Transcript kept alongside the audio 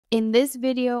In this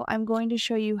video, I'm going to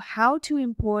show you how to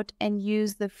import and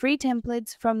use the free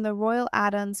templates from the Royal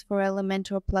add-ons for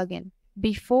Elementor plugin.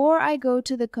 Before I go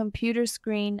to the computer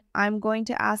screen, I'm going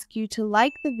to ask you to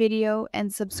like the video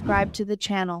and subscribe to the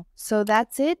channel. So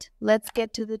that's it. Let's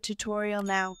get to the tutorial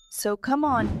now. So come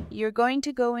on, you're going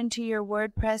to go into your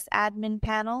WordPress admin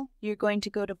panel. You're going to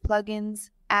go to Plugins,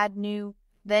 Add New,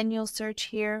 then you'll search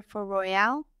here for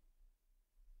Royal.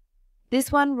 This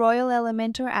one, Royal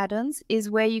Elementor add-ons, is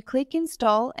where you click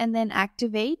Install and then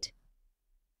Activate.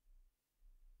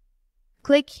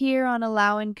 Click here on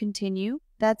Allow and Continue.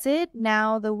 That's it.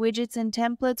 Now the widgets and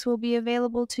templates will be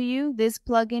available to you. This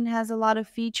plugin has a lot of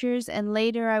features, and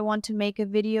later I want to make a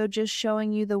video just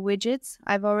showing you the widgets.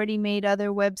 I've already made other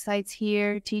websites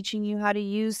here teaching you how to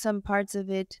use some parts of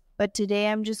it, but today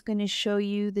I'm just going to show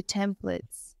you the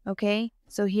templates. Okay?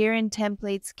 So here in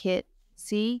Templates Kit,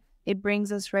 see? It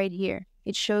brings us right here.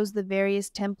 It shows the various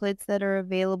templates that are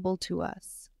available to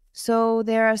us. So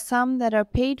there are some that are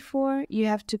paid for, you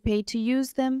have to pay to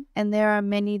use them, and there are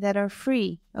many that are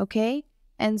free, okay?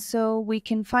 And so we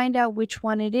can find out which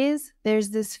one it is. There's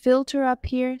this filter up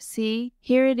here, see?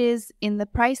 Here it is in the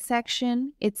price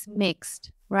section, it's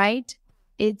mixed, right?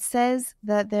 It says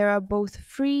that there are both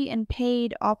free and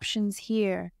paid options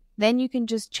here. Then you can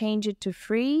just change it to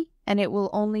free, and it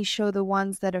will only show the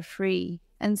ones that are free.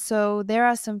 And so there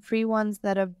are some free ones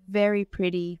that are very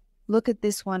pretty. Look at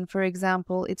this one, for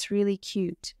example. It's really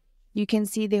cute. You can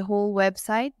see the whole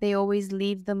website. They always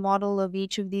leave the model of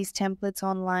each of these templates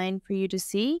online for you to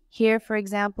see. Here, for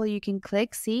example, you can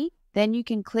click see. Then you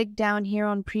can click down here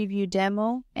on Preview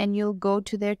Demo and you'll go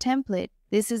to their template.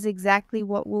 This is exactly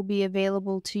what will be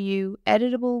available to you.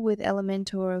 Editable with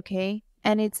Elementor, okay?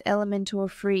 And it's Elementor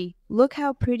free. Look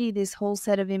how pretty this whole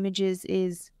set of images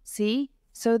is. See?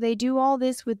 So they do all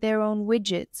this with their own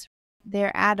widgets,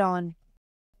 their add-on,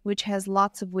 which has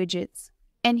lots of widgets.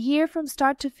 And here from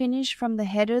start to finish, from the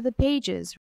header, the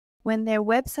pages. When they're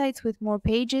websites with more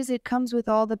pages, it comes with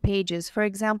all the pages. For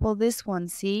example, this one,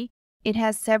 see? It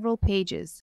has several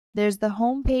pages. There's the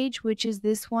home page, which is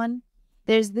this one.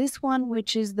 There's this one,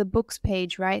 which is the books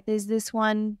page, right? There's this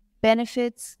one,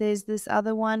 benefits. There's this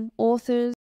other one,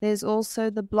 authors. There's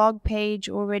also the blog page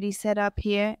already set up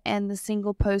here and the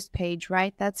single post page,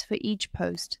 right? That's for each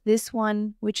post. This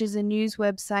one, which is a news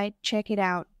website, check it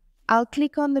out. I'll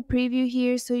click on the preview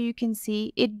here so you can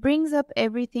see. It brings up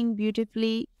everything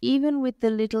beautifully, even with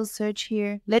the little search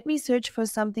here. Let me search for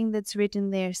something that's written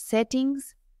there.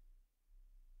 Settings.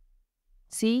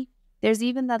 See? There's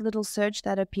even that little search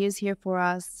that appears here for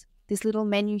us. This little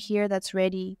menu here that's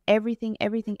ready. Everything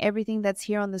that's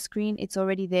here on the screen, it's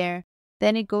already there.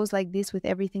 Then it goes like this with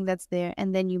everything that's there,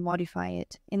 and then you modify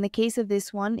it. In the case of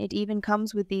this one, it even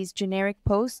comes with these generic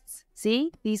posts.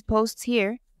 See? These posts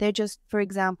here, they're just, for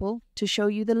example, to show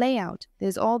you the layout.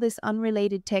 There's all this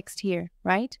unrelated text here,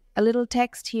 right? A little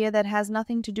text here that has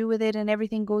nothing to do with it, and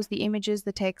everything goes the images,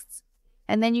 the texts.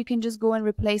 And then you can just go and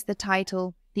replace the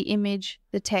title, the image,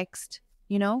 the text,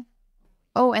 you know?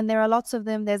 Oh, and there are lots of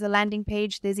them. There's a landing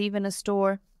page. There's even a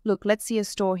store. Look, let's see a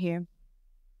store here.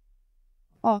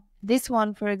 Oh, this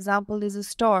one, for example, is a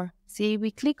store. See, we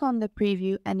click on the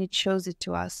preview and it shows it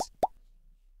to us.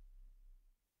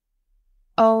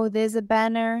 Oh, there's a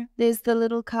banner. There's the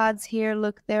little cards here.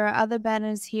 Look, there are other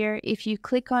banners here. If you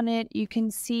click on it, you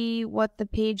can see what the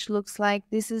page looks like.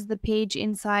 This is the page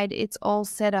inside. It's all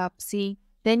set up, see?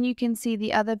 Then you can see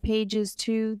the other pages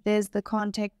too. There's the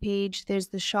contact page, there's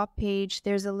the shop page,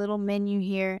 there's a little menu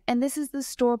here. And this is the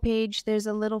store page. There's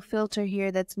a little filter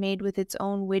here that's made with its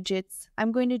own widgets.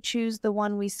 I'm going to choose the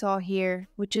one we saw here,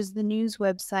 which is the news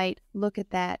website. Look at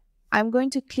that. I'm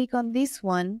going to click on this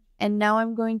one, and now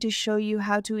I'm going to show you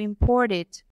how to import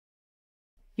it.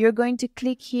 You're going to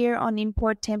click here on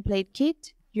Import Template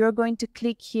Kit. You're going to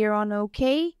click here on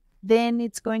OK. Then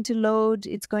it's going to load.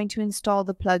 It's going to install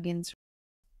the plugins.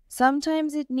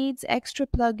 Sometimes it needs extra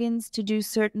plugins to do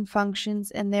certain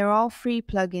functions, and they're all free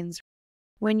plugins.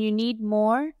 When you need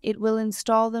more, it will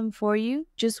install them for you.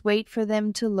 Just wait for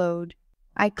them to load.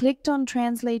 I clicked on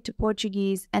Translate to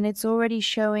Portuguese, and it's already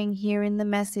showing here in the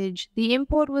message. The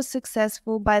import was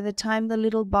successful. By the time the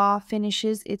little bar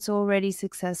finishes, it's already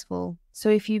successful. So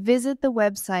if you visit the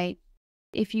website,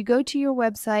 if you go to your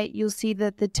website, you'll see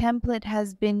that the template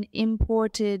has been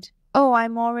imported. Oh,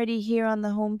 I'm already here on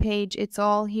the home page. It's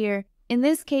all here. In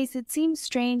this case, it seems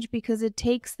strange because it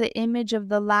takes the image of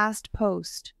the last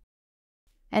post.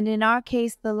 And in our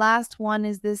case, the last one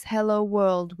is this hello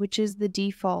world, which is the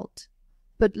default.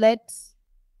 But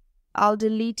I'll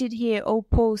delete it here. Oh,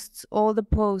 posts, all the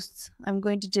posts. I'm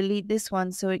going to delete this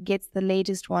one so it gets the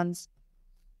latest ones.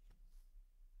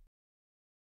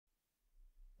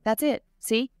 That's it.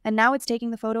 See? And now it's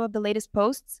taking the photo of the latest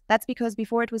posts. That's because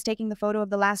before it was taking the photo of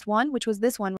the last one, which was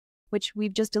this one, which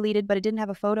we've just deleted, but it didn't have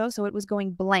a photo, so it was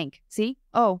going blank. See?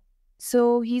 Oh,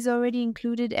 so he's already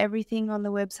included everything on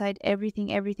the website,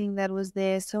 everything that was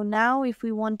there. So now if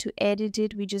we want to edit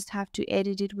it, we just have to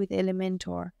edit it with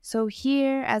Elementor. So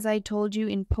here, as I told you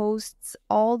in posts,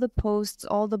 all the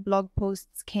blog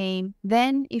posts came.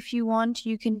 Then if you want,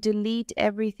 you can delete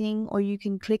everything, or you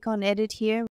can click on edit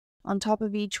here on top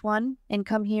of each one and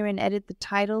come here and edit the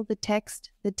title, the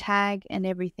text, the tag, and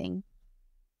everything.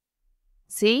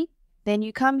 See? Then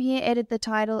you come here, edit the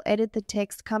title, edit the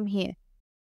text, come here.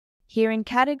 Here in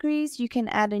categories, you can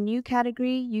add a new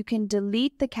category. You can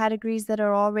delete the categories that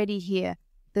are already here.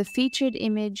 The featured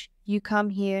image, you come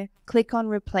here, click on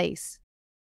replace.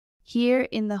 Here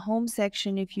in the home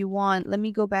section, if you want, let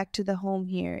me go back to the home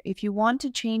here. If you want to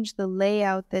change the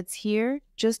layout that's here,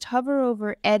 just hover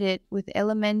over edit with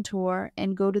Elementor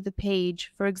and go to the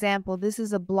page. For example, this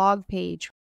is a blog page.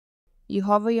 You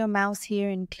hover your mouse here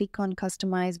and click on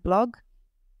customize blog.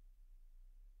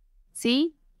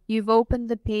 See? You've opened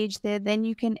the page there, then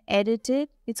you can edit it.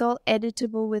 It's all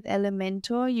editable with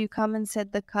Elementor. You come and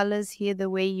set the colors here the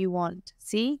way you want.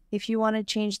 See? If you want to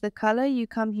change the color, you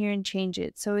come here and change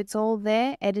it. So it's all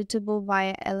there, editable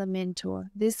via Elementor.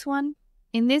 This one,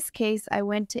 in this case, I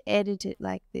went to edit it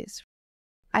like this.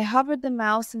 I hovered the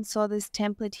mouse and saw this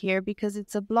template here because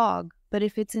it's a blog. But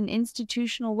if it's an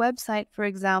institutional website, for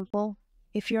example,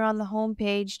 if you're on the home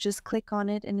page, just click on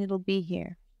it and it'll be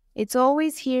here. It's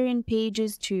always here in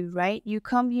pages too, right? You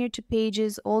come here to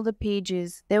pages, all the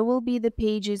pages. There will be the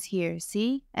pages here,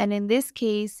 see? And in this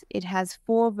case, it has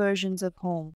 4 versions of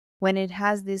home. When it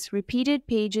has this repeated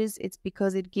pages, it's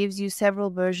because it gives you several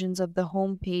versions of the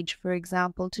home page, for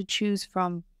example, to choose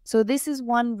from. So this is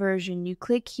one version. You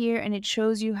click here and it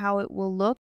shows you how it will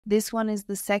look. This one is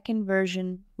the second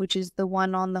version, which is the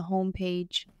one on the home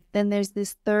page. Then there's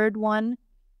this third one,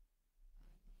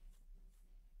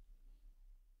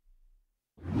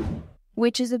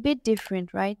 which is a bit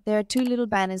different, right? There are 2 little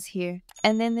banners here.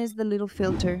 And then there's the little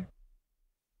filter.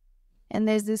 And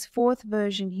there's this 4th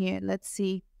version here. Let's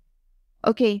see.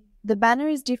 Okay, the banner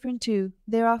is different too.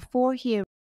 There are 4 here.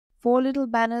 4 little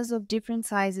banners of different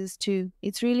sizes too.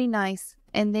 It's really nice.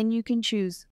 And then you can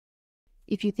choose.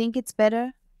 If you think it's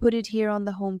better, put it here on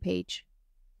the home page.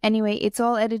 Anyway, it's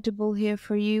all editable here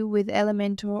for you with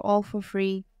Elementor, all for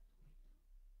free.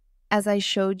 As I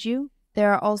showed you,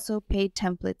 there are also paid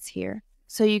templates here.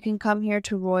 So you can come here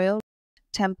to Royal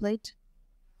Template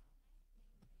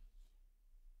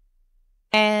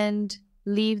and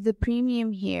leave the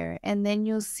premium here. And then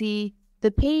you'll see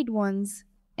the paid ones.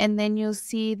 And then you'll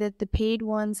see that the paid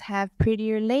ones have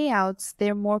prettier layouts.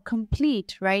 They're more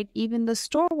complete, right? Even the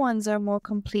store ones are more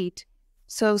complete.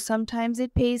 So sometimes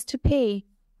it pays to pay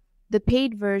the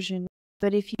paid version.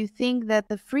 But if you think that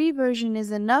the free version is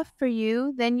enough for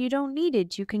you, then you don't need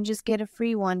it. You can just get a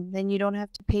free one. Then you don't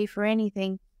have to pay for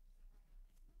anything.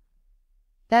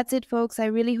 That's it, folks. I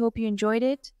really hope you enjoyed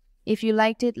it. If you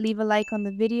liked it, leave a like on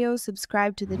the video,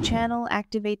 subscribe to the channel,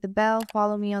 activate the bell,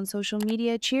 follow me on social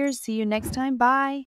media. Cheers. See you next time. Bye.